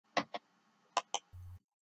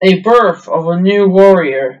A birth of a new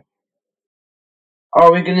warrior.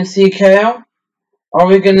 Are we gonna see Kale? Are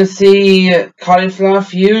we gonna see Cauliflower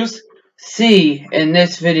fuse? See in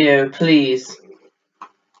this video, please.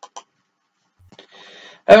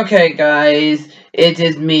 Okay, guys, it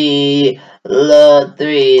is me,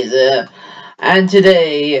 Latriza, and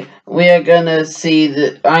today we are gonna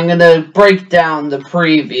see I'm gonna break down the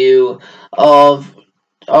preview of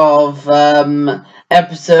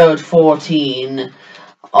episode 14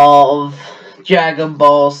 of Dragon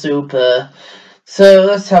Ball Super. So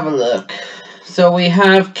let's have a look. So we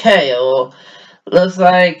have Kale. Looks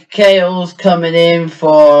like Kale's coming in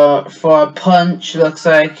for a punch. Looks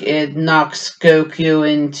like it knocks Goku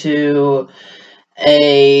into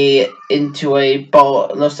a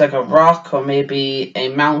ball. Looks like a rock or maybe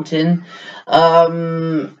a mountain.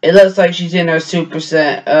 It looks like she's in her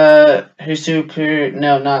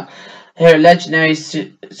her legendary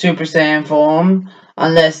Super Saiyan form,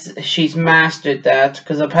 unless she's mastered that.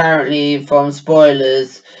 Because apparently, from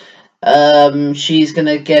spoilers, she's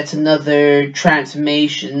gonna get another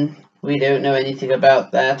transformation. We don't know anything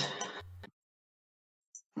about that.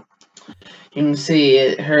 You can see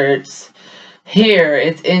it hurts. Here,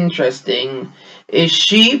 it's interesting. Is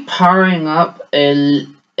she powering up a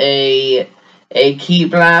ki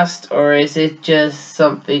blast, or is it just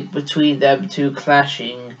something between them two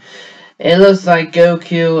clashing? It looks like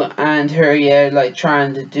Goku and her, like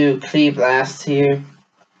trying to do ki blast here.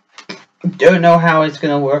 Don't know how it's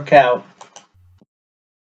gonna work out.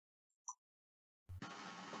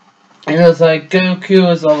 It looks like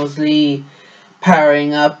Goku is obviously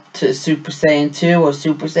powering up to Super Saiyan 2 or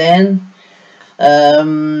Super Saiyan.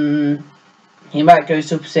 He might go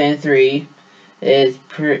Super Saiyan 3. It's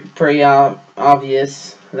pretty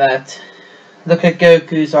obvious that. Look at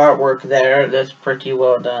Goku's artwork there. That's pretty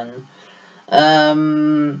well done.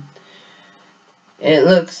 It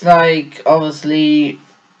looks like obviously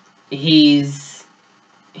he's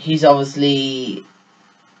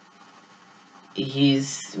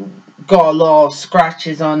got a lot of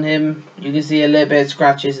scratches on him. You can see a little bit of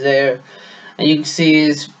scratches there, and you can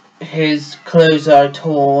see his clothes are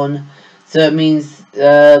torn. So it means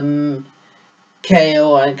Kale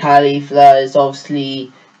and Cauliflower is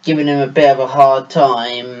obviously giving him a bit of a hard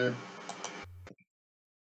time.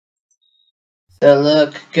 So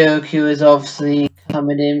look, Goku is obviously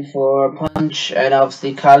coming in for a punch, and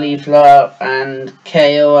obviously Cauliflower and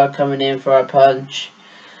Kale are coming in for a punch.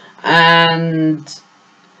 And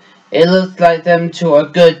it looks like them two are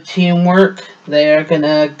good teamwork. They are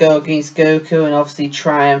gonna go against Goku and obviously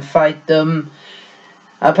try and fight them.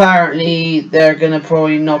 Apparently, they're gonna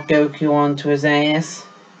probably knock Goku onto his ass,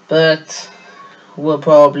 but we'll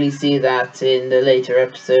probably see that in the later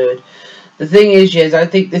episode. The thing is, yes, I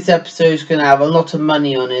think this episode is gonna have a lot of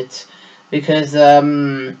money on it because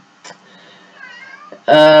with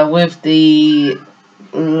the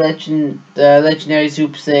legendary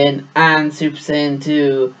Super Saiyan and Super Saiyan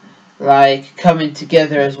 2 like coming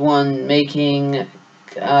together as one, making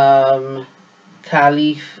Caliph.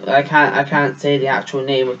 I can't say the actual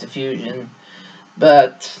name of the fusion,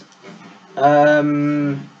 but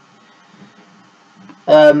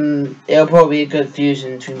it'll probably be a good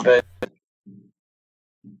fusion between both.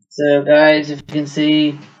 So guys, if you can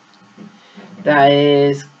see, that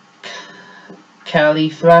is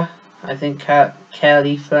Caulifla. I think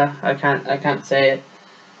Caulifla. I can't say it,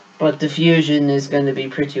 but the fusion is going to be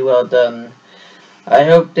pretty well done. I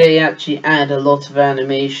hope they actually add a lot of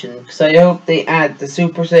animation, because I hope they add the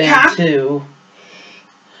Super Saiyan 2.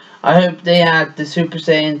 I hope they add the Super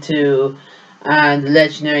Saiyan 2 and the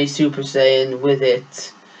Legendary Super Saiyan with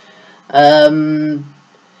it.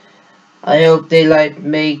 I hope they like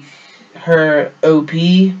make her OP,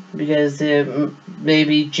 because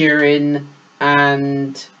maybe Jiren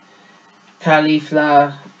and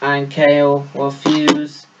Caulifla and Kale will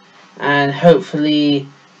fuse, and hopefully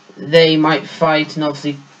they might fight, and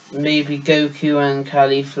obviously maybe Goku and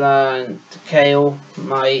Caulifla and Kale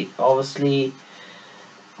might obviously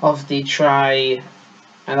try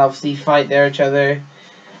and obviously fight each other.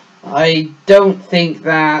 I don't think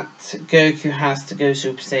that Goku has to go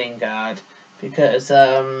Super Saiyan God, because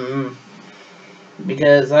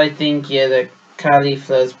I think that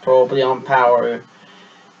Caulifla is probably on power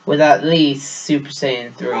with at least Super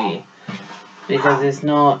Saiyan 3, because it's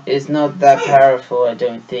not that powerful, I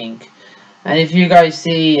don't think. And if you guys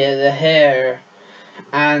see the hair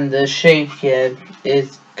and the shape here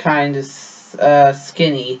is kind of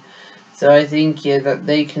skinny, so I think that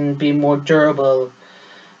they can be more durable.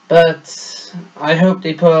 But I hope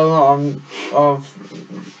they put a lot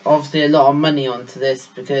obviously a lot of money onto this,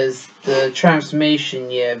 because the transformation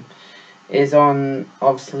is on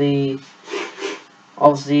obviously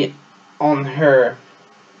on her.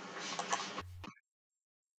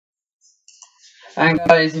 And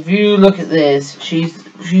guys, if you look at this, she's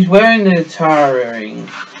wearing the Tara ring.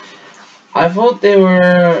 I thought they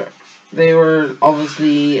were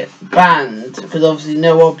obviously banned because obviously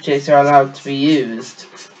no objects are allowed to be used.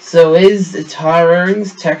 So is the Tara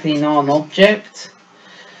rings technically not an object?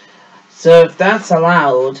 So if that's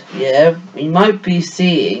allowed, yeah, we might be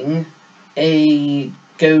seeing a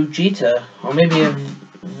Gogeta or maybe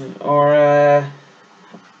Gogeta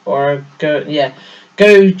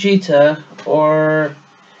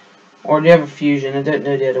or the other fusion. I don't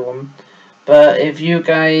know the other one, but if you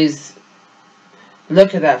guys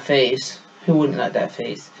look at that face, who wouldn't like that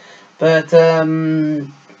face? But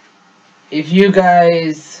if you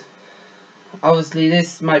guys, obviously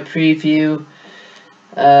this is my preview.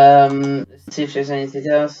 Let's see if there's anything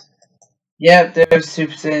else. Yep, there's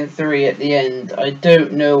Super Saiyan 3 at the end. I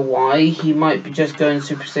don't know why. He might be just going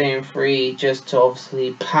Super Saiyan 3 just to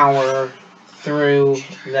obviously power through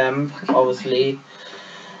them, obviously.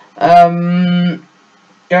 Guys,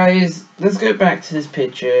 let's go back to this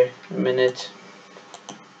picture a minute.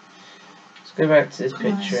 Let's go back to this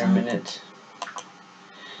picture a minute.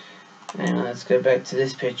 And let's go back to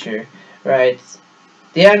this picture. Right.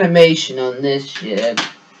 The animation on this ship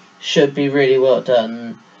should be really well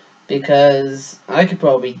done. Because I could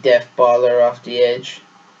probably death ball her off the edge.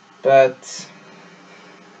 But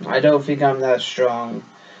I don't think I'm that strong.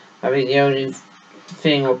 I think the only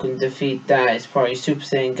thing that can defeat that is probably Super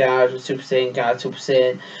Saiyan God, Super Saiyan God, Super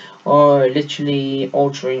Saiyan, or literally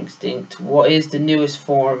Ultra Instinct. What is the newest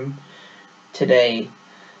form today?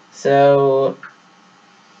 So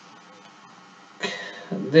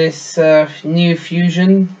this new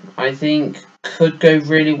fusion, I think, could go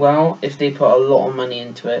really well if they put a lot of money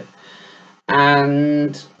into it.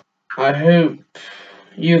 And I hope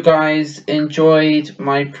you guys enjoyed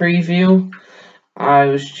my preview. I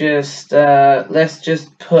was just let's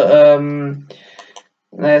just put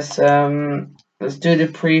let's do the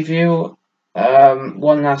preview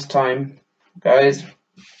one last time, guys.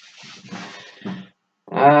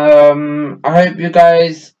 I hope you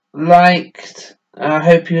guys liked. I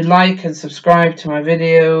hope you like and subscribe to my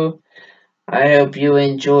video. I hope you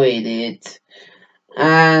enjoyed it,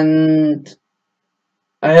 and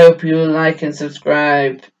I hope you like and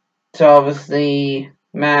subscribe to obviously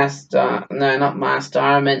Master. No, not Master.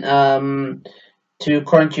 I meant to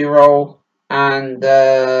Crunchyroll and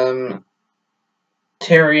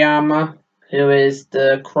Teriyama, who is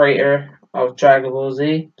the creator of Dragon Ball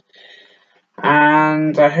Z.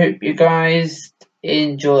 And I hope you guys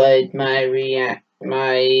enjoyed my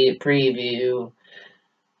preview.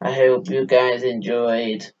 I hope you guys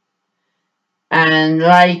enjoyed. And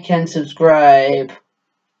like and subscribe,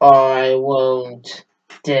 or I won't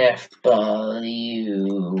death ball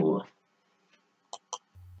you.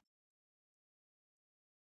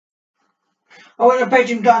 I want a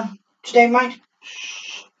bedroom done today, mate.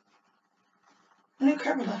 Shh. No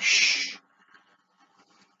camera. Shh.